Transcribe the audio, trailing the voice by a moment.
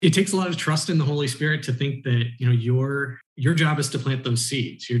It takes a lot of trust in the Holy Spirit to think that, your job is to plant those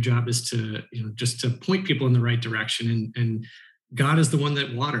seeds. Your job is to, just to point people in the right direction. And God is the one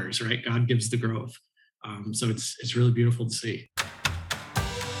that waters, right? God gives the growth. So it's really beautiful to see.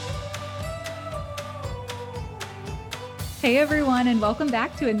 Hey everyone, and welcome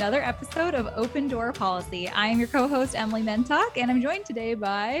back to another episode of Open Door Policy. I am your co-host, Emily Mentok, and I'm joined today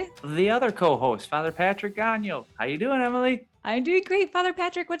by the other co-host, Father Patrick Gagno. How you doing, Emily? I'm doing great. Father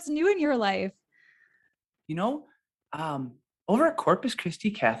Patrick, what's new in your life? Over at Corpus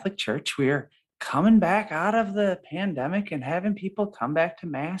Christi Catholic Church, we're coming back out of the pandemic and having people come back to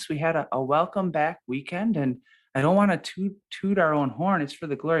Mass. We had a welcome back weekend, and I don't want to toot our own horn. It's for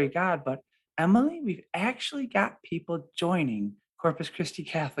the glory of God, but Emily, we've actually got people joining Corpus Christi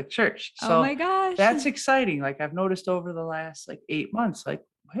Catholic Church. So oh my gosh, that's exciting. Like I've noticed over the last 8 months,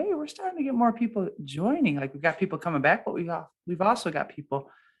 hey, we're starting to get more people joining. Like we've got people coming back, but we've also got people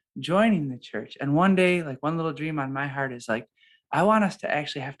joining the church. And one day, one little dream on my heart is I want us to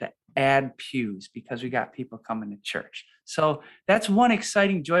actually have to add pews because we got people coming to church. So that's one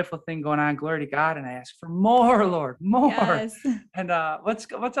exciting, joyful thing going on. Glory to God. And I ask for more, Lord, more. Yes. And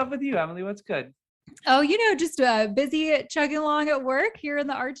what's up with you, Emily? What's good? Oh, just busy chugging along at work here in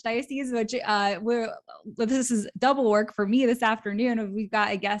the Archdiocese, which this is double work for me this afternoon. We've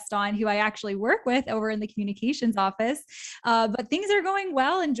got a guest on who I actually work with over in the communications office. But things are going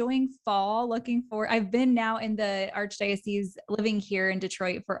well, enjoying fall, I've been now in the Archdiocese living here in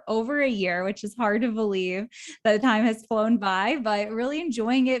Detroit for over a year, which is hard to believe that the time has flown by, but really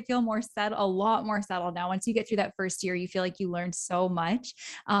enjoying it, feel a lot more settled now. Once you get through that first year, you feel like you learned so much.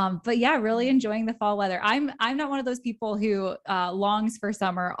 But yeah, really enjoying the fall weather. I'm not one of those people who longs for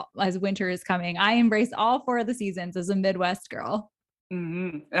summer as winter is coming. I embrace all four of the seasons as a Midwest girl.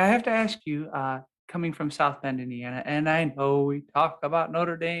 Mm-hmm. I have to ask you, coming from South Bend, Indiana, and I know we talk about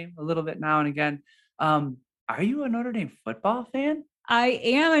Notre Dame a little bit now and again. Are you a Notre Dame football fan? I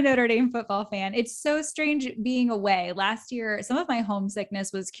am a Notre Dame football fan. It's so strange being away. Last year, some of my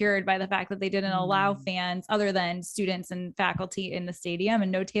homesickness was cured by the fact that they didn't allow fans other than students and faculty in the stadium,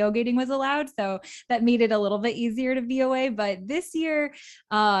 and no tailgating was allowed. So that made it a little bit easier to be away. But this year,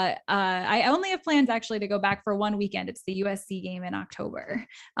 I only have plans actually to go back for one weekend. It's the USC game in October.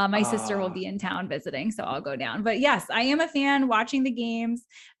 My sister will be in town visiting, so I'll go down. But yes, I am a fan watching the games.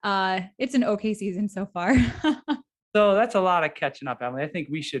 It's an okay season so far. So that's a lot of catching up, Emily. I think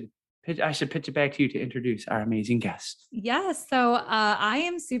I should pitch it back to you to introduce our amazing guest. Yes. So I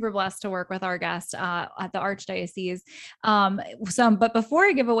am super blessed to work with our guest at the Archdiocese. But before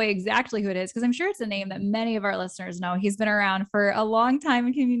I give away exactly who it is, because I'm sure it's a name that many of our listeners know, he's been around for a long time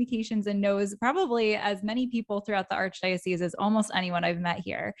in communications and knows probably as many people throughout the Archdiocese as almost anyone I've met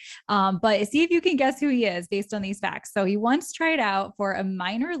here. But see if you can guess who he is based on these facts. So he once tried out for a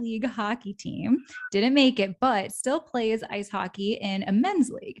minor league hockey team, didn't make it, but still plays ice hockey in a men's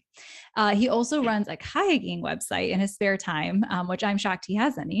league. He also runs a kayaking website in his spare time, which I'm shocked he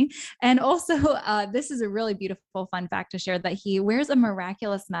has any. And also, this is a really beautiful fun fact to share, that he wears a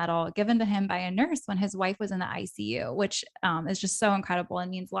miraculous medal given to him by a nurse when his wife was in the ICU, which is just so incredible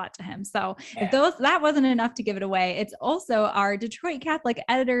and means a lot to him. So if that wasn't enough to give it away, it's also our Detroit Catholic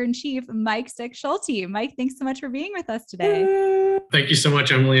editor-in-chief, Mike Stick-Schulte. Mike, thanks so much for being with us today. Thank you so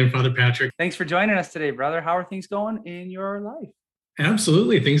much, Emily and Father Patrick. Thanks for joining us today, brother. How are things going in your life?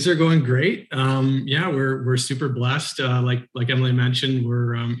 Absolutely. Things are going great. We're super blessed. Like Emily mentioned,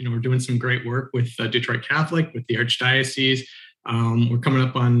 we're doing some great work with Detroit Catholic, with the Archdiocese. We're coming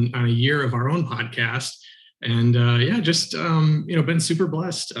up on a year of our own podcast, and been super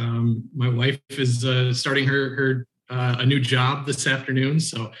blessed. My wife is starting her a new job this afternoon,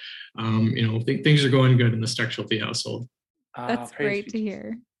 so things are going good in the Stick-Schulte household. That's great to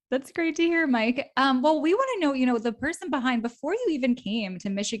hear. That's great to hear, Mike. Well, we want to know, the person behind, before you even came to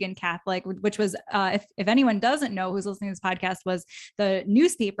Michigan Catholic, which was, if anyone doesn't know who's listening to this podcast, was the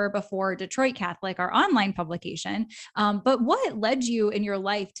newspaper before Detroit Catholic, our online publication. But what led you in your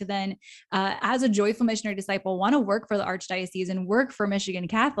life to then, as a joyful missionary disciple, want to work for the Archdiocese and work for Michigan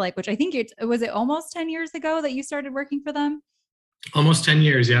Catholic, which I think was it almost 10 years ago that you started working for them? Almost 10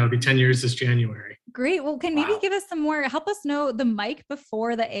 years. Yeah, it'll be 10 years this January. Great. Well, can maybe give us some more, help us know the Mike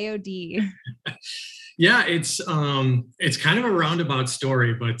before the AOD. Yeah, it's kind of a roundabout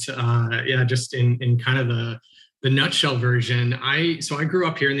story, but just in kind of the nutshell version. I grew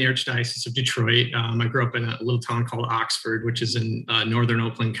up here in the Archdiocese of Detroit. I grew up in a little town called Oxford, which is in northern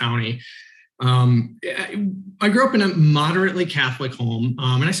Oakland County. I grew up in a moderately Catholic home,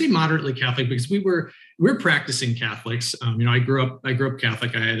 and I say moderately Catholic because we're practicing Catholics. I grew up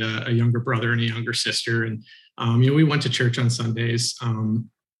Catholic. I had a younger brother and a younger sister, and we went to church on Sundays.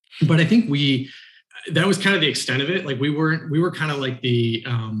 but I think that was kind of the extent of it. Like we were kind of like the,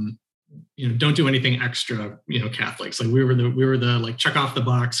 don't do anything extra, Catholics. Like we were the like check off the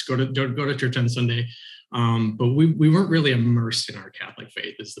box, go to church on Sunday. But we weren't really immersed in our Catholic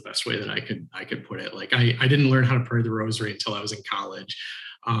faith is the best way that I could put it. Like I didn't learn how to pray the rosary until I was in college.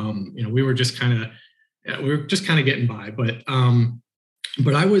 We were just kind of getting by, but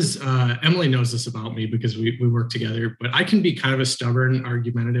I was, Emily knows this about me because we work together, but I can be kind of a stubborn,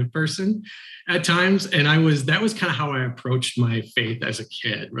 argumentative person at times. And that was kind of how I approached my faith as a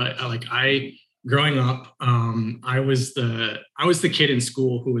kid, right? Like growing up, I was the kid in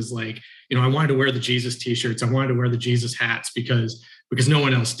school who was like, I wanted to wear the Jesus t-shirts. I wanted to wear the Jesus hats because no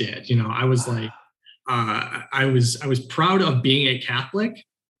one else did. I was like, I was proud of being a Catholic,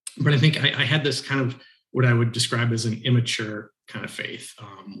 but I think I had this kind of what I would describe as an immature kind of faith,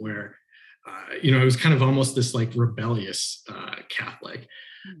 where, I was kind of almost this like rebellious Catholic.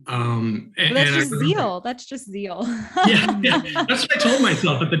 That's just zeal. That's just zeal. yeah. That's what I told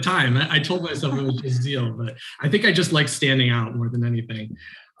myself at the time. I told myself it was just zeal, but I think I just like standing out more than anything.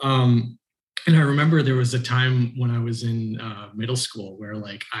 And I remember there was a time when I was in middle school where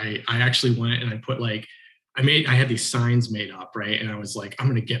like I actually went and I put like, I had these signs made up, right? And I was like, I'm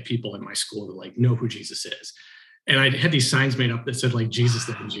going to get people in my school to like know who Jesus is. And I had these signs made up that said like Jesus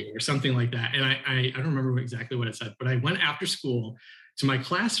loves you or something like that. And I don't remember exactly what it said, but I went after school to my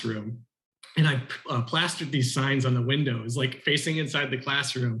classroom and I plastered these signs on the windows, like facing inside the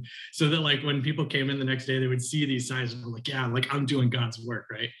classroom, so that like when people came in the next day, they would see these signs and were like, yeah, like I'm doing God's work,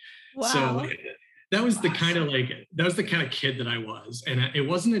 right? Wow. So that was the kind of kid that I was. And it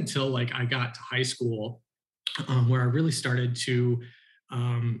wasn't until like I got to high school where I really started to,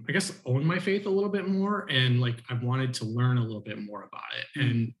 I guess, own my faith a little bit more. And like, I wanted to learn a little bit more about it. Mm-hmm.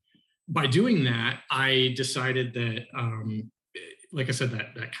 And by doing that, I decided that, like I said,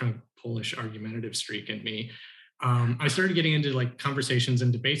 that kind of Polish argumentative streak in me, I started getting into like conversations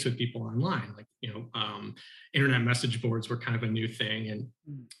and debates with people online. Like, internet message boards were kind of a new thing.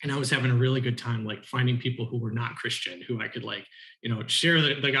 And I was having a really good time, like finding people who were not Christian, who I could like, share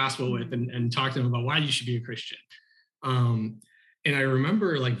the gospel with and talk to them about why you should be a Christian. And I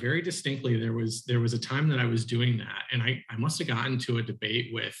remember like very distinctly, there was a time that I was doing that. And I must have gotten to a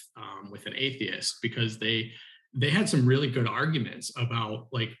debate with an atheist because they had some really good arguments about,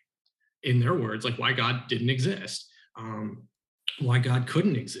 like, in their words, like why God didn't exist, why God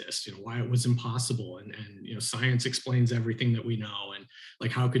couldn't exist, why it was impossible. And science explains everything that we know. And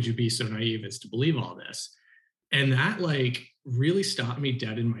like, how could you be so naive as to believe all this? And that like really stopped me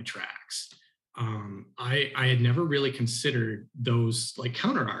dead in my tracks. I had never really considered those like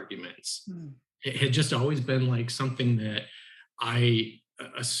counter arguments. It had just always been like something that I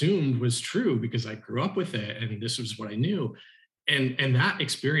assumed was true because I grew up with it and this was what I knew. And that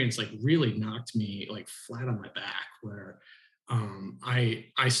experience like really knocked me like flat on my back, where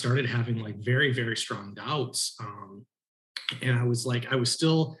I started having like very, very strong doubts. And I was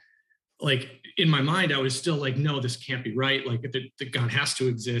still like, in my mind, I was still like, no, this can't be right. Like that God has to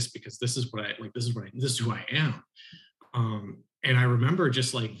exist because this is who I am. And I remember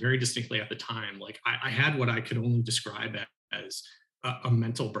just like very distinctly at the time, like I had what I could only describe as a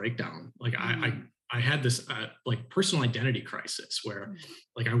mental breakdown. Like I had this like personal identity crisis where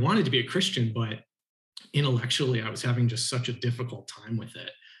like I wanted to be a Christian, but intellectually I was having just such a difficult time with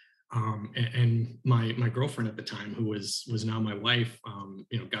it. And my girlfriend at the time, who was now my wife,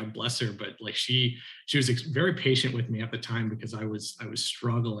 God bless her, but like she was very patient with me at the time because I was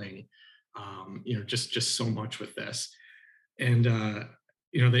struggling, just so much with this. And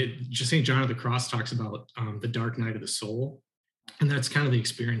St. John of the Cross talks about the dark night of the soul, and that's kind of the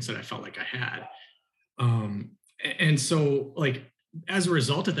experience that I felt like I had. And so like, as a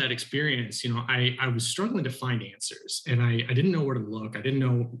result of that experience, I was struggling to find answers, and I didn't know where to look. I didn't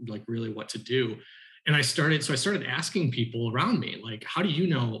know like really what to do. And I started asking people around me, like, how do you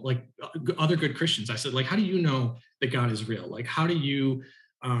know, like other good Christians? I said, like, how do you know that God is real? Like, how do you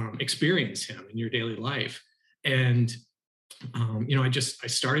experience him in your daily life? And, I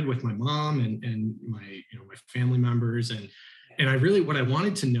started with my mom and my family members, and I really, what I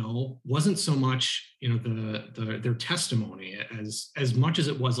wanted to know wasn't so much, their testimony as much as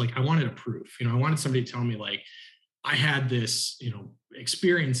it was like, I wanted a proof. I wanted somebody to tell me like, I had this,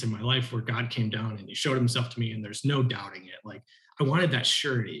 experience in my life where God came down and he showed himself to me and there's no doubting it. Like, I wanted that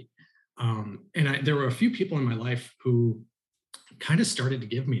surety. There were a few people in my life who kind of started to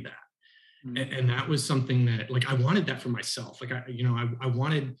give me that. Mm-hmm. And that was something that like, I wanted that for myself. Like, I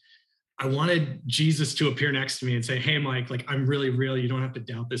wanted Jesus to appear next to me and say, hey, Mike, like, I'm really real. You don't have to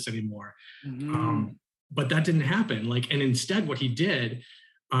doubt this anymore. Mm-hmm. But that didn't happen. Like, and instead what he did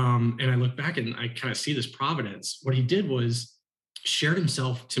And I look back and I kind of see this providence. What he did was shared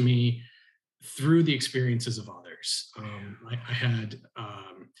himself to me through the experiences of others. I had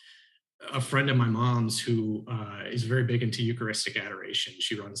a friend of my mom's who is very big into Eucharistic adoration.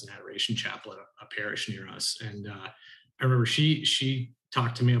 She runs an adoration chapel at a parish near us, and I remember she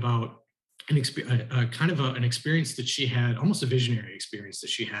talked to me about an experience that she had, almost a visionary experience that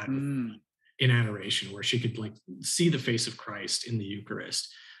she had in adoration, where she could like see the face of Christ in the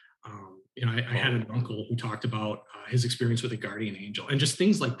Eucharist. I had an uncle who talked about his experience with a guardian angel, and just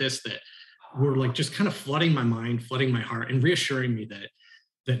things like this that were like just kind of flooding my mind, flooding my heart, and reassuring me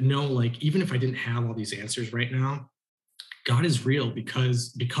that no, like even if I didn't have all these answers right now, God is real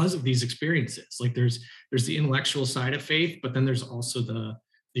because of these experiences. Like there's the intellectual side of faith, but then there's also the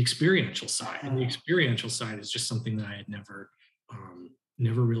experiential side, and the experiential side is just something that I had never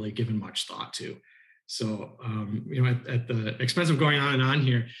really given much thought to. So, at the expense of going on and on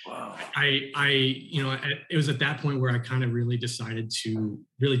here, wow. It was at that point where I kind of really decided to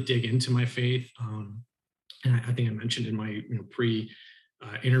really dig into my faith. And I think I mentioned in my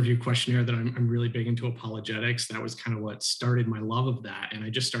pre-interview questionnaire that I'm really big into apologetics. That was kind of what started my love of that. And I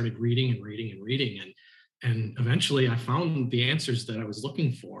just started reading and reading and reading. And eventually I found the answers that I was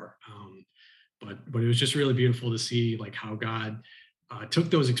looking for. But it was just really beautiful to see like how God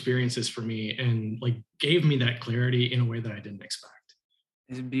took those experiences for me and like gave me that clarity in a way that I didn't expect.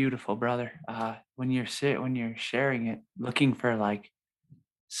 It's beautiful, brother. When you're sharing it, looking for like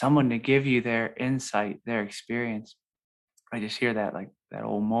someone to give you their insight, their experience. I just hear that like that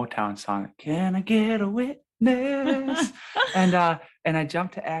old Motown song, "Can I get a witness?" and I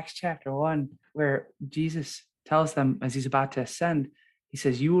jump to Acts chapter 1, where Jesus tells them as he's about to ascend, he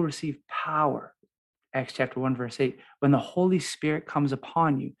says, "You will receive power." Acts chapter 1, verse 8, "when the Holy Spirit comes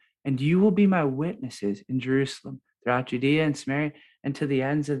upon you, and you will be my witnesses in Jerusalem, throughout Judea and Samaria, and to the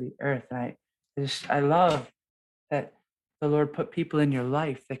ends of the earth." And I love that the Lord put people in your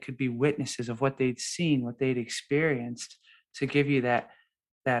life that could be witnesses of what they'd seen, what they'd experienced, to give you that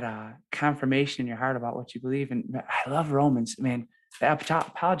confirmation in your heart about what you believe. And I love Romans, man. The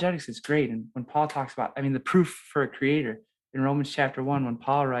apologetics is great. And when Paul talks about, the proof for a creator in Romans chapter 1, when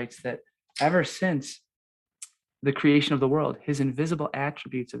Paul writes that ever since the creation of the world, his invisible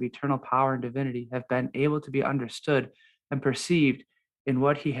attributes of eternal power and divinity have been able to be understood and perceived in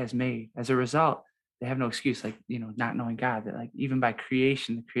what he has made. As a result, they have no excuse, like, not knowing God, that like even by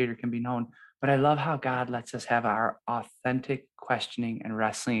creation, the creator can be known. But I love how God lets us have our authentic questioning and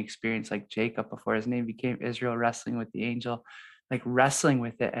wrestling experience, like Jacob before his name became Israel, wrestling with the angel, like wrestling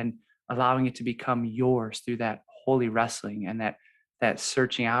with it and allowing it to become yours through that holy wrestling and that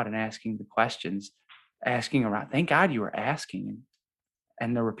searching out and asking the questions, asking around. Thank God you were asking,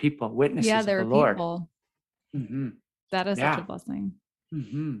 and there were people, witnesses of the Lord. People. Mm-hmm. That is such a blessing.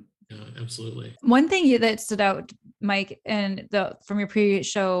 Mm-hmm. Yeah, absolutely. One thing that stood out, Mike, and from your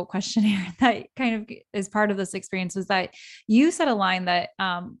pre-show questionnaire that kind of is part of this experience was that you said a line that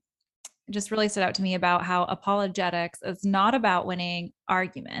just really stood out to me about how apologetics is not about winning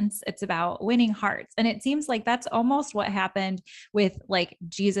arguments. It's about winning hearts. And it seems like that's almost what happened with like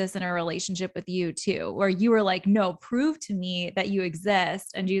Jesus in a relationship with you too, where you were like, "No, prove to me that you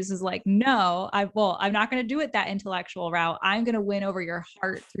exist." And Jesus is like, "No, I'm not going to do it that intellectual route. I'm going to win over your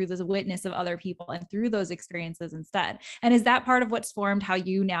heart through the witness of other people and through those experiences instead." And is that part of what's formed how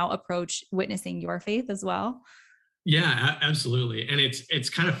you now approach witnessing your faith as well? Yeah, absolutely. And it's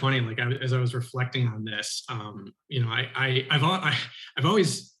kind of funny. Like as I was reflecting on this, I've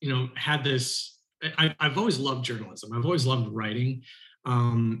always, had this. I've always loved journalism. I've always loved writing, but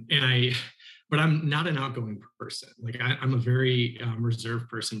I'm not an outgoing person. Like I'm a very reserved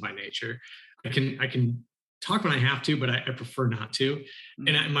person by nature. I can talk when I have to, but I prefer not to.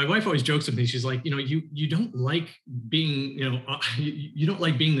 And my wife always jokes with me. She's like, you don't like being, you don't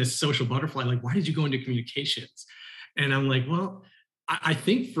like being this social butterfly. Like, why did you go into communications? And I'm like, well, I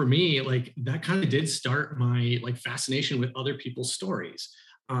think for me, like that kind of did start my like fascination with other people's stories.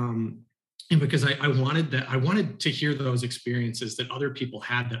 And because I wanted to hear those experiences that other people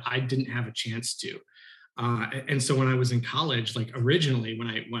had that I didn't have a chance to. And so when I was in college, like originally when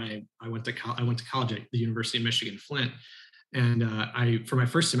I went to college at the University of Michigan, Flint, and for my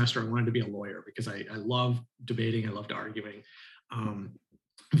first semester, I wanted to be a lawyer because I love debating. I loved arguing.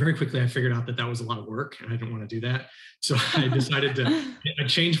 Very quickly, I figured out that was a lot of work and I didn't want to do that. So I decided I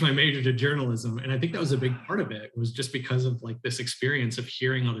changed my major to journalism. And I think that was a big part of it. It was just because of like this experience of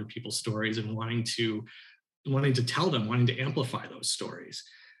hearing other people's stories and wanting to tell them, wanting to amplify those stories.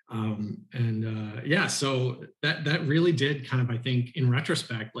 So that really did kind of, I think in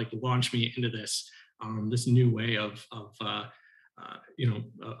retrospect, like launch me into this, this new way of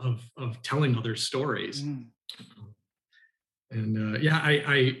of telling other stories. Mm. And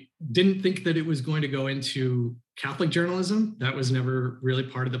I didn't think that it was going to go into Catholic journalism. That was never really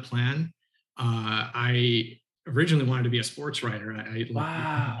part of the plan. I originally wanted to be a sports writer. Like you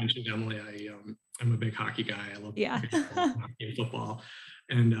mentioned, Emily, I'm a big hockey guy. I love baseball, hockey, and football,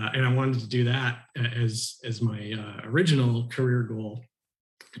 and I wanted to do that as my original career goal.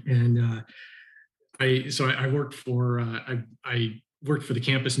 And I worked for I worked for the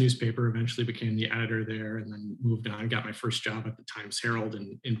campus newspaper, eventually became the editor there, and then moved on, got my first job at the Times Herald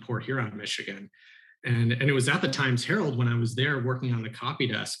in Port Huron, Michigan. And it was at the Times Herald when I was there working on the copy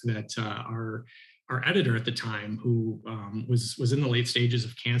desk that our editor at the time, who was in the late stages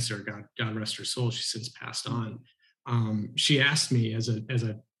of cancer, God rest her soul, she's since passed on. She asked me as a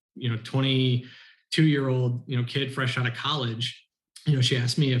 22-year-old kid fresh out of college, she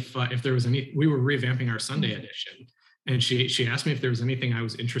asked me if there was any. We were revamping our Sunday edition, and she asked me if there was anything I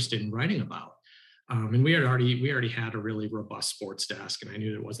was interested in writing about. And we already had a really robust sports desk, and I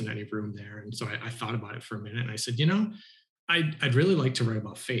knew there wasn't any room there. And so I thought about it for a minute, and I said, I'd really like to write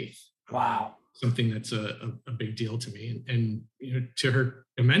about faith. Wow. Something that's a big deal to me. And to her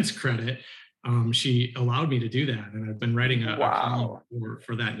immense credit, she allowed me to do that. And I've been writing a column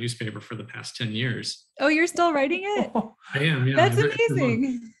for that newspaper for the past 10 years. Oh, you're still writing it? I am, yeah. That's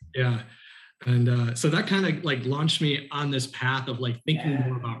amazing. Yeah. And so that kind of like launched me on this path of like thinking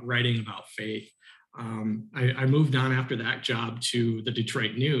more about writing about faith. I moved on after that job to the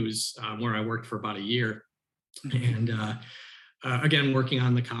Detroit News, where I worked for about a year. And again, working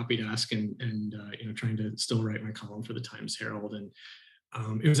on the copy desk and trying to still write my column for the Times Herald. And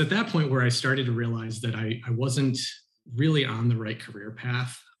it was at that point where I started to realize that I wasn't really on the right career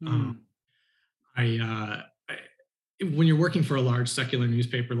path. When you're working for a large secular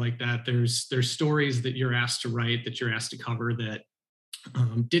newspaper like that, there's stories that you're asked to write, that you're asked to cover that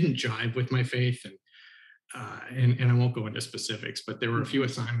didn't jive with my faith. And I won't go into specifics, but there were a few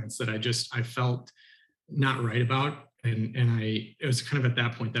assignments that I felt not right about. And it was kind of at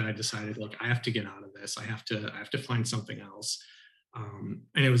that point that I decided, like, I have to get out of this. I have to find something else.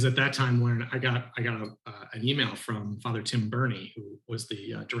 And it was at that time when I got an email from Father Tim Burney, who was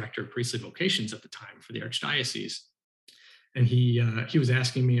the director of priestly vocations at the time for the Archdiocese. And he was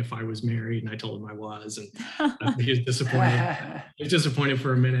asking me if I was married, and I told him I was, and he was disappointed. He was disappointed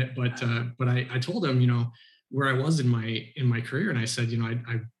for a minute, but I told him, where I was in my career, and I said,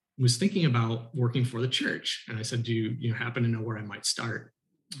 I was thinking about working for the church, and I said, do you happen to know where I might start?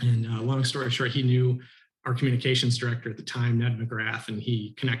 And long story short, he knew our communications director at the time, Ned McGrath, and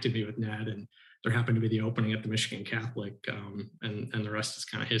he connected me with Ned, and there happened to be the opening at the Michigan Catholic, and the rest is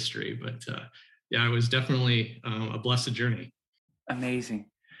kind of history. But yeah, it was definitely a blessed journey. Amazing.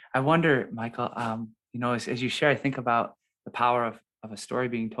 I wonder, Michael, as you share, I think about the power of a story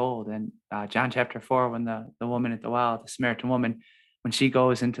being told. And John chapter 4, when the woman at the well, the Samaritan woman, when she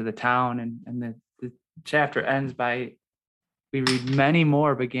goes into the town, and the chapter ends by, we read, many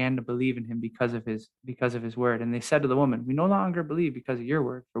more began to believe in him because of his word. And they said to the woman, we no longer believe because of your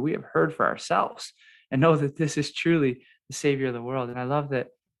word, for we have heard for ourselves and know that this is truly the Savior of the world. And I love that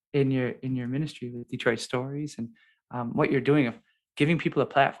in your ministry with Detroit Stories and what you're doing of giving people a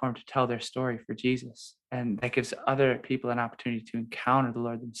platform to tell their story for Jesus. And that gives other people an opportunity to encounter the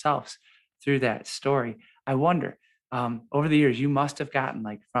Lord themselves through that story. I wonder, over the years, you must have gotten,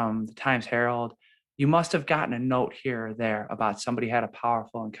 like, from the Times Herald, you must have gotten a note here or there about somebody had a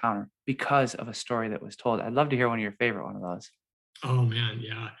powerful encounter because of a story that was told. I'd love to hear one of your favorite one of those. Oh man,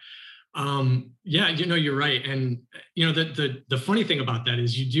 yeah. Yeah, you're right. And the funny thing about that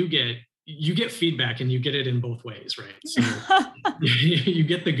is you get feedback, and you get it in both ways, right? So you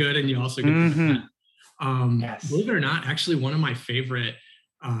get the good, and you also get the bad. Yes. Believe it or not, actually one of my favorite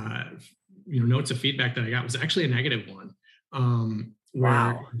notes of feedback that I got was actually a negative one.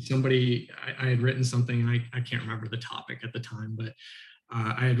 Where somebody, I had written something, and I can't remember the topic at the time, but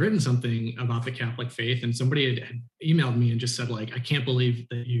I had written something about the Catholic faith, and somebody had emailed me and just said, like, I can't believe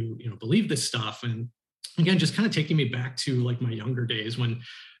that you believe this stuff. And again, just kind of taking me back to like my younger days when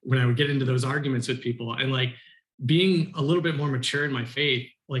I would get into those arguments with people, and like being a little bit more mature in my faith,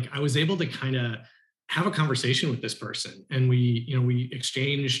 like I was able to kind of have a conversation with this person, and we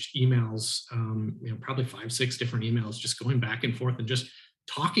exchanged emails, probably 5-6 different emails, just going back and forth and just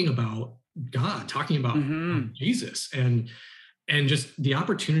talking about God, talking about Jesus, and just the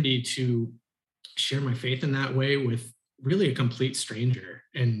opportunity to share my faith in that way with really a complete stranger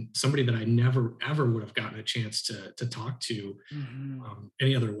and somebody that I never ever would have gotten a chance to talk to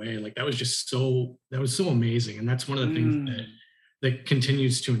any other way. Like that was so amazing, and that's one of the things that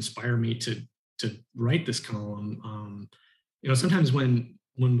continues to inspire me to write this column. sometimes when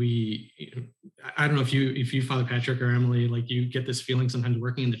we, I don't know if you, Father Patrick or Emily, like you get this feeling sometimes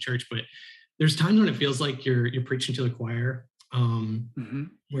working in the church, but there's times when it feels like you're preaching to the choir,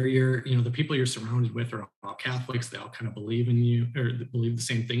 where the people you're surrounded with are all Catholics. They all kind of believe in you or believe the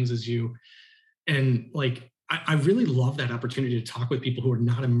same things as you. And like, I really love that opportunity to talk with people who are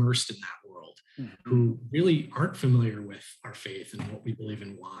not immersed in that world, who really aren't familiar with our faith and what we believe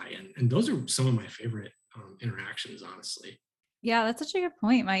and why. And those are some of my favorite interactions, honestly. Yeah, that's such a good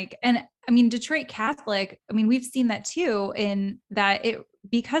point, Mike. And I mean, Detroit Catholic, I mean, we've seen that too, in that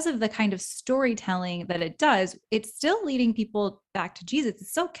because of the kind of storytelling that it does, it's still leading people back to Jesus. It's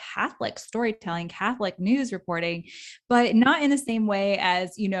still Catholic storytelling, Catholic news reporting, but not in the same way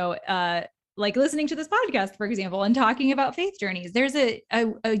as, like listening to this podcast, for example, and talking about faith journeys. There's a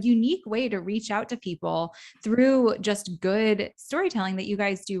unique way to reach out to people through just good storytelling that you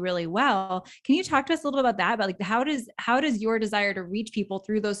guys do really well. Can you talk to us a little bit about that? About like how does your desire to reach people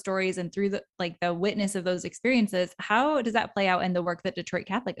through those stories and through the witness of those experiences, how does that play out in the work that Detroit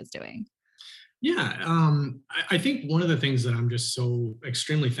Catholic is doing? Yeah, I think one of the things that I'm just so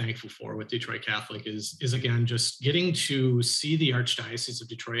extremely thankful for with Detroit Catholic is again just getting to see the Archdiocese of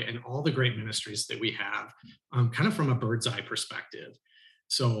Detroit and all the great ministries that we have, kind of from a bird's eye perspective.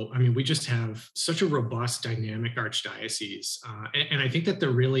 So, I mean, we just have such a robust, dynamic archdiocese, and I think that there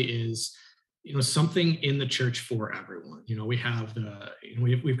really is, something in the church for everyone. We have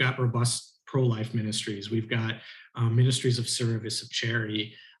we've got robust pro-life ministries, we've got ministries of service, of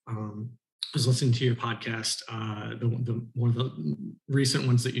charity. I was listening to your podcast, the one of the recent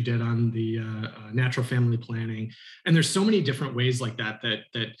ones that you did on the natural family planning, and there's so many different ways like that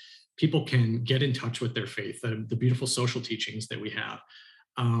people can get in touch with their faith. The beautiful social teachings that we have,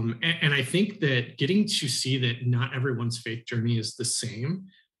 and I think that getting to see that not everyone's faith journey is the same,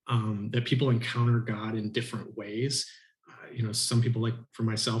 that people encounter God in different ways. Some people, like for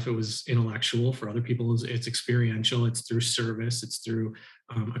myself, it was intellectual. For other people, it's experiential. It's through service. It's through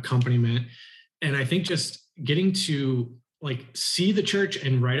accompaniment. And I think just getting to like see the church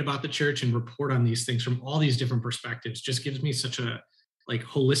and write about the church and report on these things from all these different perspectives just gives me such a like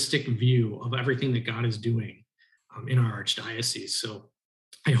holistic view of everything that God is doing in our archdiocese. So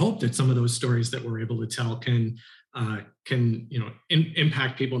I hope that some of those stories that we're able to tell can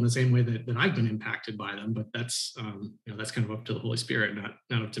impact people in the same way that I've been impacted by them. But that's that's kind of up to the Holy Spirit,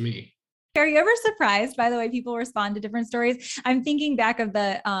 not up to me. Are you ever surprised by the way people respond to different stories? I'm thinking back of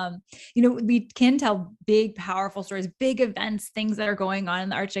the, we can tell big, powerful stories, big events, things that are going on in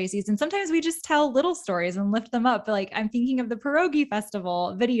the Archdiocese. And sometimes we just tell little stories and lift them up. Like I'm thinking of the Pierogi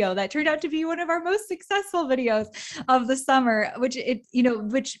Festival video that turned out to be one of our most successful videos of the summer,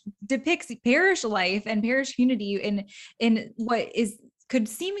 which depicts parish life and parish unity in what could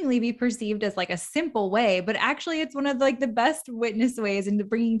seemingly be perceived as like a simple way, but actually it's one of like the best witness ways into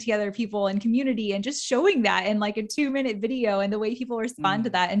bringing together people and community and just showing that in like a 2-minute video and the way people respond to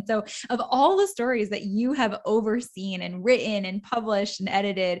that. And so of all the stories that you have overseen and written and published and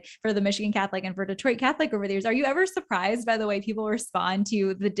edited for the Michigan Catholic and for Detroit Catholic over the years, are you ever surprised by the way people respond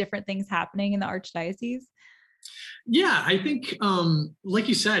to the different things happening in the Archdiocese? Yeah, I think, like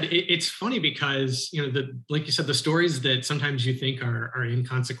you said, it's funny because, like you said, the stories that sometimes you think are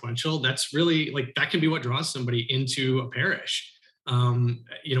inconsequential, that's really like, that can be what draws somebody into a parish.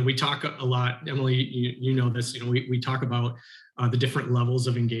 We talk a lot, Emily, you know this, we talk about the different levels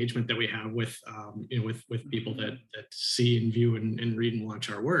of engagement that we have with people that see and view and read and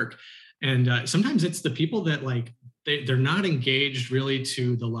watch our work. And sometimes it's the people that like, they're not engaged really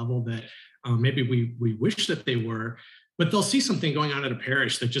to the level that maybe we wish that they were, but they'll see something going on at a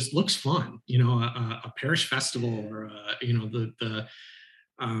parish that just looks fun, a parish festival or the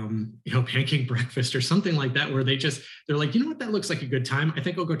pancake breakfast or something like that, where they're like, that looks like a good time. I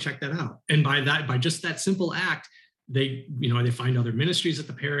think I'll go check that out. And by just that simple act, they find other ministries at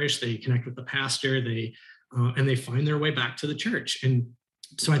the parish, they connect with the pastor, and they find their way back to the church. And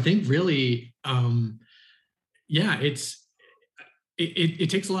so I think really, it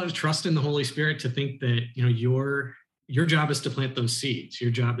takes a lot of trust in the Holy Spirit to think that, your job is to plant those seeds.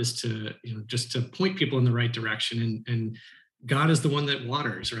 Your job is to, just to point people in the right direction. And God is the one that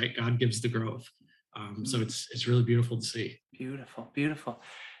waters, right? God gives the growth. So it's really beautiful to see. Beautiful, beautiful.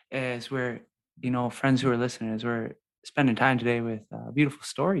 As we're, friends who are listening, as we're spending time today with a beautiful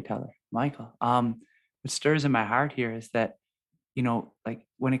storyteller, Michael, what stirs in my heart here is that, like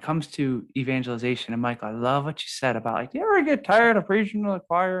when it comes to evangelization, and Michael, I love what you said about like, you ever get tired of preaching to the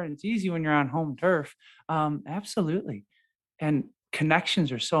choir and it's easy when you're on home turf? Absolutely. And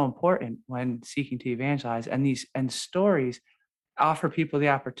connections are so important when seeking to evangelize, and stories offer people the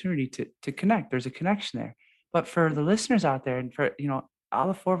opportunity to connect. There's a connection there. But for the listeners out there, and for all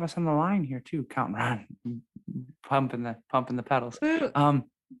the four of us on the line here too, counting around, pumping the pedals. Woo.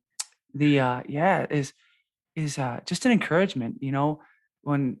 Is just an encouragement.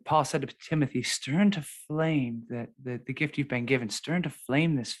 When Paul said to Timothy, "Stir into flame the gift you've been given, stir into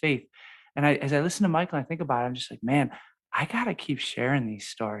flame this faith." And as I listen to Michael, and I think about it, I'm just like, man, I gotta keep sharing these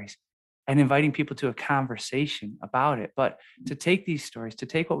stories and inviting people to a conversation about it. But to take these stories, to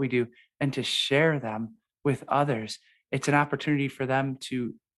take what we do, and to share them with others, it's an opportunity for them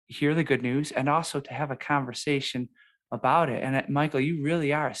to hear the good news and also to have a conversation about it. And Michael, you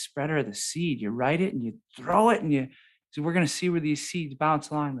really are a spreader of the seed. You write it and you throw it, and so we're going to see where these seeds bounce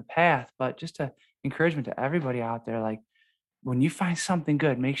along the path. But just a encouragement to everybody out there, like, when you find something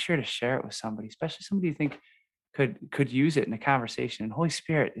good, make sure to share it with somebody, especially somebody you think could use it in a conversation. And Holy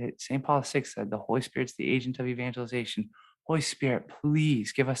Spirit, St. Paul VI said, the Holy Spirit's the agent of evangelization. Holy Spirit,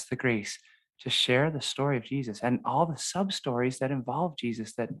 please give us the grace to share the story of Jesus and all the sub stories that involve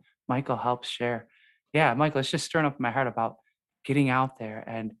Jesus that Michael helps share. Yeah, Michael, it's just stirring up in my heart about getting out there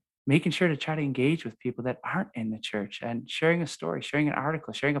and making sure to try to engage with people that aren't in the church, and sharing a story, sharing an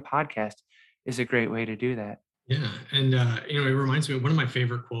article, sharing a podcast is a great way to do that. Yeah, and it reminds me of one of my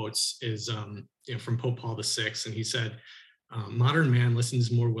favorite quotes is from Pope Paul VI, and he said, "Modern man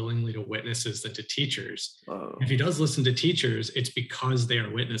listens more willingly to witnesses than to teachers. Whoa. If he does listen to teachers, it's because they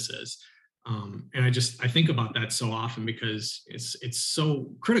are witnesses." And I think about that so often, because it's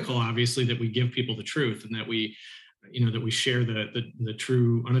so critical, obviously, that we give people the truth, and that we share the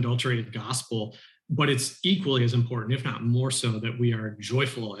true unadulterated gospel. But it's equally as important, if not more so, that we are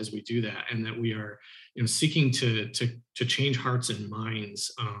joyful as we do that, and that we are seeking to change hearts and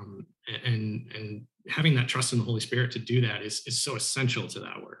minds, and having that trust in the Holy Spirit to do that is so essential to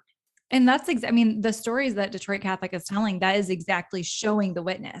that work. And that's, the stories that Detroit Catholic is telling, that is exactly showing the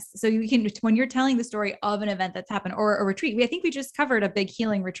witness. So you can, when you're telling the story of an event that's happened, or a retreat, I think we just covered a big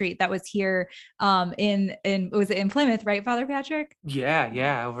healing retreat that was here was it in Plymouth, right, Father Patrick?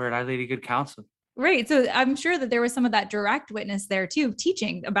 Yeah, over at Our Lady Good Counsel. Right. So I'm sure that there was some of that direct witness there too,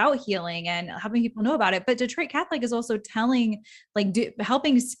 teaching about healing and helping people know about it. But Detroit Catholic is also telling,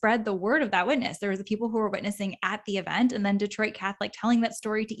 helping spread the word of that witness. There was the people who were witnessing at the event, and then Detroit Catholic telling that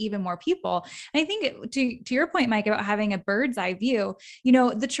story to even more people. And I think to your point, Mike, about having a bird's eye view,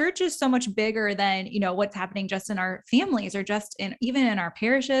 the church is so much bigger than, what's happening just in our families, or just even in our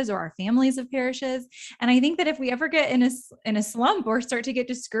parishes or our families of parishes. And I think that if we ever get in a slump, or start to get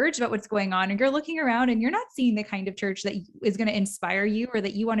discouraged about what's going on, and you're looking around and you're not seeing the kind of church that is going to inspire you or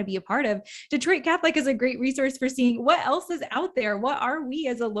that you want to be a part of, Detroit Catholic is a great resource for seeing what else is out there. What are we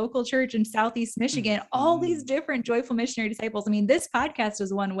as a local church in Southeast Michigan? All these different joyful missionary disciples. I mean, this podcast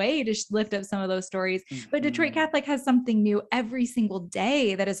is one way to lift up some of those stories, but Detroit Catholic has something new every single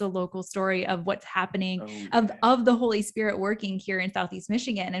day that is a local story of what's happening, of the Holy Spirit working here in Southeast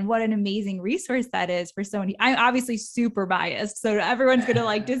Michigan. And what an amazing resource that is for so many. I'm obviously super biased, so everyone's going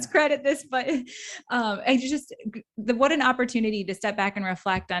to discredit this, but what an opportunity to step back and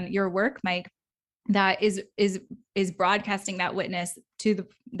reflect on your work, Mike, that is broadcasting that witness to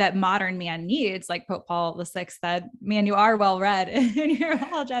that modern man needs. Like Pope Paul VI said, man, you are well read in your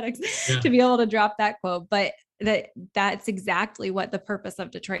apologetics to be able to drop that quote, but that's exactly what the purpose of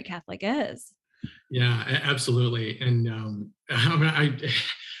Detroit Catholic is. Yeah, absolutely. And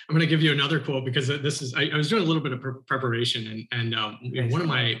I'm going to give you another quote, because this is, I was doing a little bit of preparation, and one of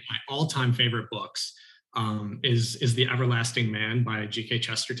my all-time favorite books is The Everlasting Man by G.K.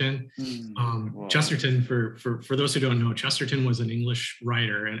 Chesterton. Chesterton, for those who don't know, Chesterton was an English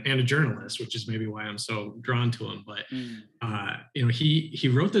writer and a journalist, which is maybe why I'm so drawn to him. But he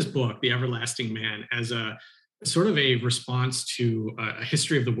wrote this book, The Everlasting Man, as a sort of a response to a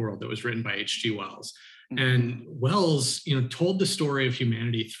history of the world that was written by H.G. Wells. And Wells, told the story of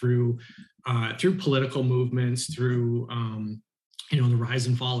humanity through political movements, through the rise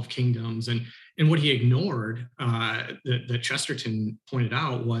and fall of kingdoms, and what he ignored, that Chesterton pointed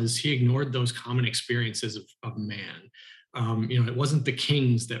out, was he ignored those common experiences of man. It wasn't the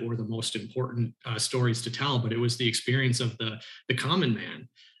kings that were the most important stories to tell, but it was the experience of the common man.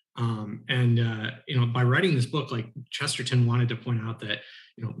 By writing this book, Chesterton wanted to point out that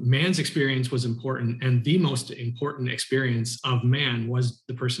man's experience was important, and the most important experience of man was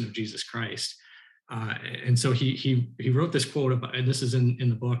the person of Jesus Christ. And so he wrote this quote about, and this is in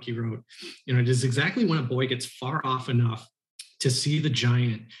the book. He wrote, "It is exactly when a boy gets far off enough to see the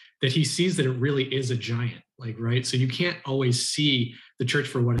giant that he sees that it really is a giant." Right. So you can't always see the church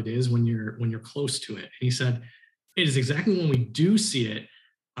for what it is when you're close to it. And he said, it is exactly when we do see it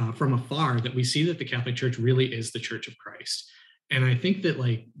from afar that we see that the Catholic Church really is the Church of Christ. And I think that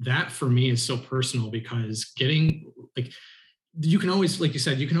like that for me is so personal, because getting like, you can always, like you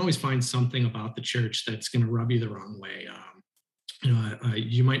said, you can always find something about the church that's going to rub you the wrong way.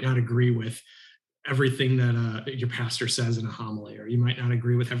 You might not agree with everything that your pastor says in a homily, or you might not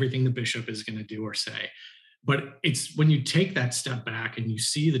agree with everything the bishop is going to do or say. But it's when you take that step back and you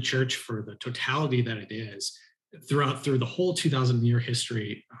see the church for the totality that it is through the whole 2,000-year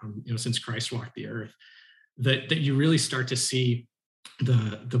history, since Christ walked the earth, that you really start to see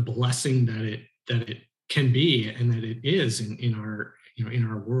the blessing that it can be and that it is in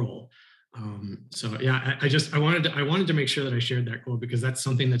our world. So yeah, I wanted to make sure that I shared that quote, because that's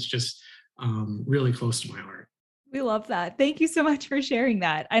something that's just really close to my heart. We love that. Thank you so much for sharing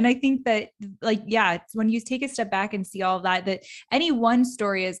that. And I think that it's when you take a step back and see all of that any one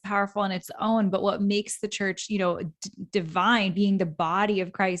story is powerful on its own, but what makes the church, divine, being the body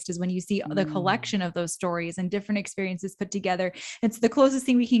of Christ, is when you see the collection of those stories and different experiences put together. It's the closest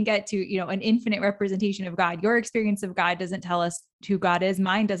thing we can get to, an infinite representation of God. Your experience of God doesn't tell us who God is.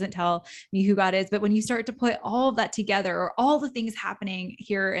 Mine doesn't tell me who God is. But when you start to put all of that together, or all the things happening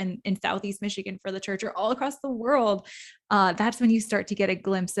here in Southeast Michigan for the church, or all across the world, that's when you start to get a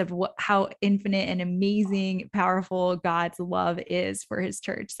glimpse of how infinite and amazing, powerful God's love is for his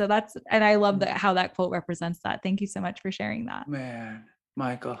church. So and I love how that quote represents that. Thank you so much for sharing that. Man,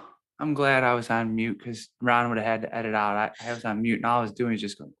 Michael, I'm glad I was on mute, because Ron would have had to edit out. I was on mute, and all I was doing is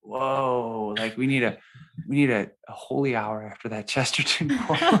just going, whoa, like we need a holy hour after that Chesterton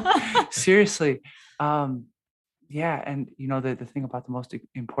quote. Seriously. Yeah. And the thing about the most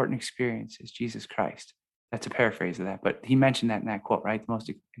important experience is Jesus Christ. That's a paraphrase of that, but he mentioned that in that quote, right? The most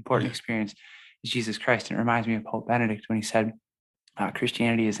important experience is Jesus Christ. And it reminds me of Pope Benedict when he said,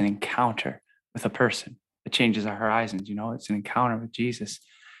 Christianity is an encounter with a person that changes our horizons. It's an encounter with Jesus.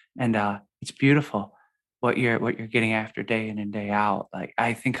 And it's beautiful what you're getting after day in and day out. Like,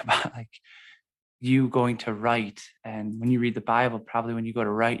 I think about like you going to write, and when you read the Bible, probably when you go to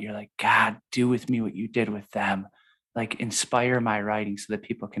write, you're like, God, do with me what you did with them. Like, inspire my writing so that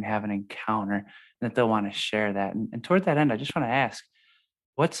people can have an encounter and that they'll want to share that. And toward that end, I just want to ask,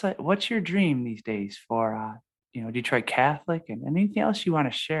 what's your dream these days for Detroit Catholic, and anything else you want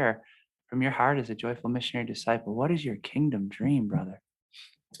to share from your heart as a joyful missionary disciple? What is your kingdom dream, brother?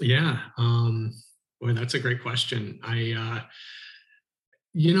 Yeah. Boy, that's a great question. I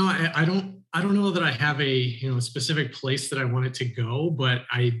don't know that I have a specific place that I want it to go, but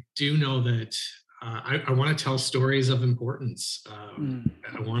I do know that I want to tell stories of importance.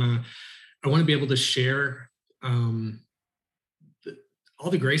 I want to be able to share all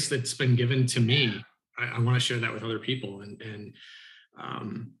the grace that's been given to me. I want to share that with other people,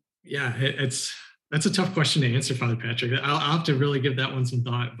 that's a tough question to answer, Father Patrick. I'll have to really give that one some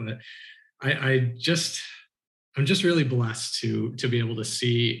thought, but I'm just really blessed to be able to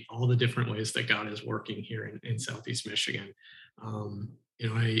see all the different ways that God is working here in Southeast Michigan.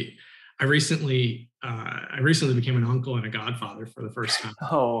 I recently became an uncle and a godfather for the first time.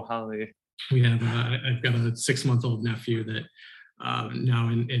 Oh, hallelujah! I've got a 6-month-old nephew that now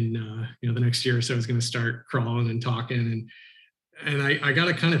in the next year or so is going to start crawling and talking, and I got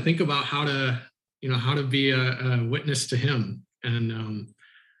to kind of think about how to be a witness to him. And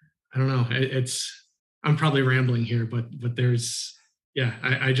I don't know, I'm probably rambling here, but there's,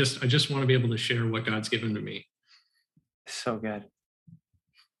 I just want to be able to share what God's given to me. So good.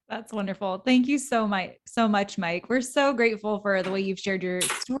 That's wonderful. Thank you so much, Mike. We're so grateful for the way you've shared your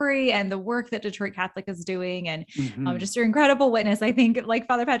story and the work that Detroit Catholic is doing, and just your incredible witness. I think, like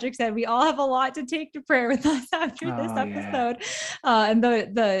Father Patrick said, we all have a lot to take to prayer with us after this episode, and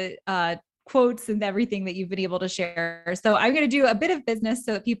the quotes and everything that you've been able to share. So I'm going to do a bit of business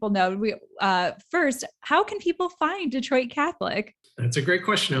so that people know. First, how can people find Detroit Catholic? That's a great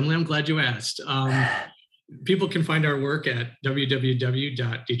question, Emily. I'm glad you asked. People can find our work at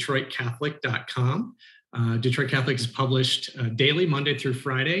www.detroitcatholic.com. Detroit Catholic is published daily, Monday through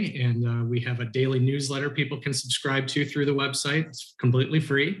Friday, and we have a daily newsletter people can subscribe to through the website. It's completely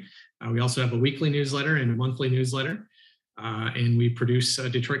free. We also have a weekly newsletter and a monthly newsletter, and we produce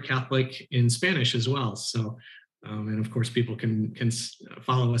Detroit Catholic in Spanish as well. So, and of course, people can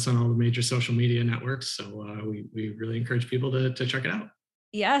follow us on all the major social media networks. So we really encourage people to check it out.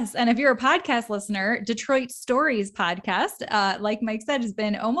 Yes. And if you're a podcast listener, Detroit Stories podcast, like Mike said, has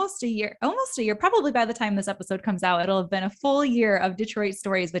been almost a year, probably by the time this episode comes out, it'll have been a full year of Detroit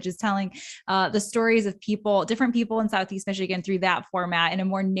Stories, which is telling the stories of different people in Southeast Michigan through that format in a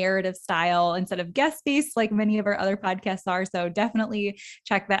more narrative style instead of guest-based like many of our other podcasts are. So definitely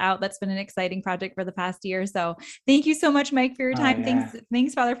check that out. That's been an exciting project for the past year. So thank you so much, Mike, for your time.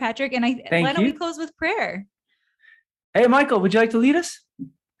 Thanks, Father Patrick. And why don't we close with prayer? Hey, Michael, would you like to lead us?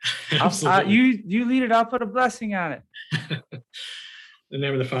 Absolutely. You lead it. I'll put a blessing on it. In the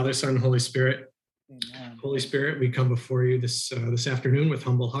name of the Father, Son, and Holy Spirit. Amen. Holy Spirit, we come before you this afternoon with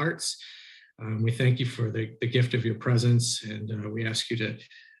humble hearts. We thank you for the gift of your presence, and we ask you to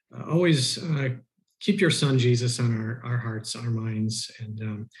always keep your Son Jesus on our hearts, our minds,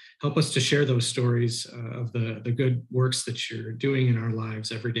 and help us to share those stories of the good works that you're doing in our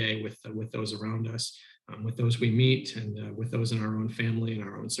lives every day with those around us, with those we meet, and with those in our own family and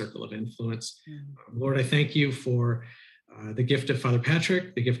our own circle of influence. Lord, I thank you for the gift of Father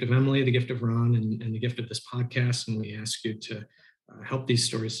Patrick, the gift of Emily, the gift of Ron, and the gift of this podcast. And we ask you to help these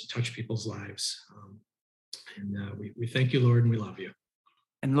stories to touch people's lives. We thank you, Lord, and we love you.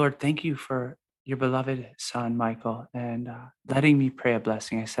 And Lord, thank you for your beloved son, Michael, and letting me pray a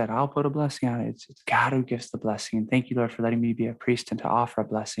blessing. I said, I'll put a blessing on it. It's God who gives the blessing. And thank you, Lord, for letting me be a priest and to offer a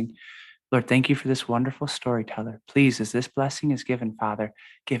blessing. Lord, thank you for this wonderful storyteller. Please, as this blessing is given, Father,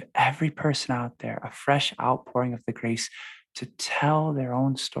 give every person out there a fresh outpouring of the grace to tell their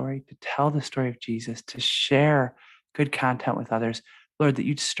own story, to tell the story of Jesus, to share good content with others. Lord, that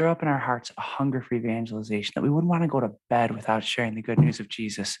you'd stir up in our hearts a hunger for evangelization, that we wouldn't want to go to bed without sharing the good news of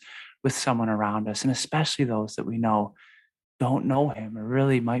Jesus with someone around us, and especially those that we know don't know him or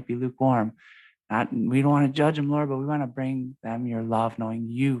really might be lukewarm. We don't want to judge them, Lord, but we want to bring them your love, knowing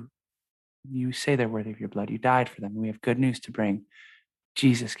you say they're worthy of your blood. You died for them. And we have good news to bring.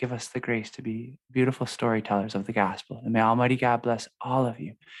 Jesus, give us the grace to be beautiful storytellers of the gospel. And may Almighty God bless all of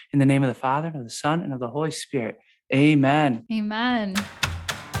you. In the name of the Father, and of the Son, and of the Holy Spirit. Amen. Amen.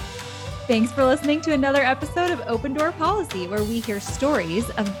 Thanks for listening to another episode of Open Door Policy, where we hear stories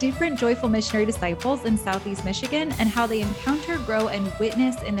of different joyful missionary disciples in Southeast Michigan and how they encounter, grow, and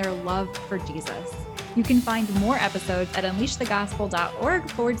witness in their love for Jesus. You can find more episodes at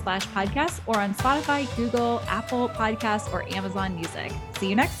unleashthegospel.org/podcast or on Spotify, Google, Apple Podcasts, or Amazon Music. See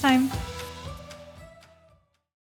you next time.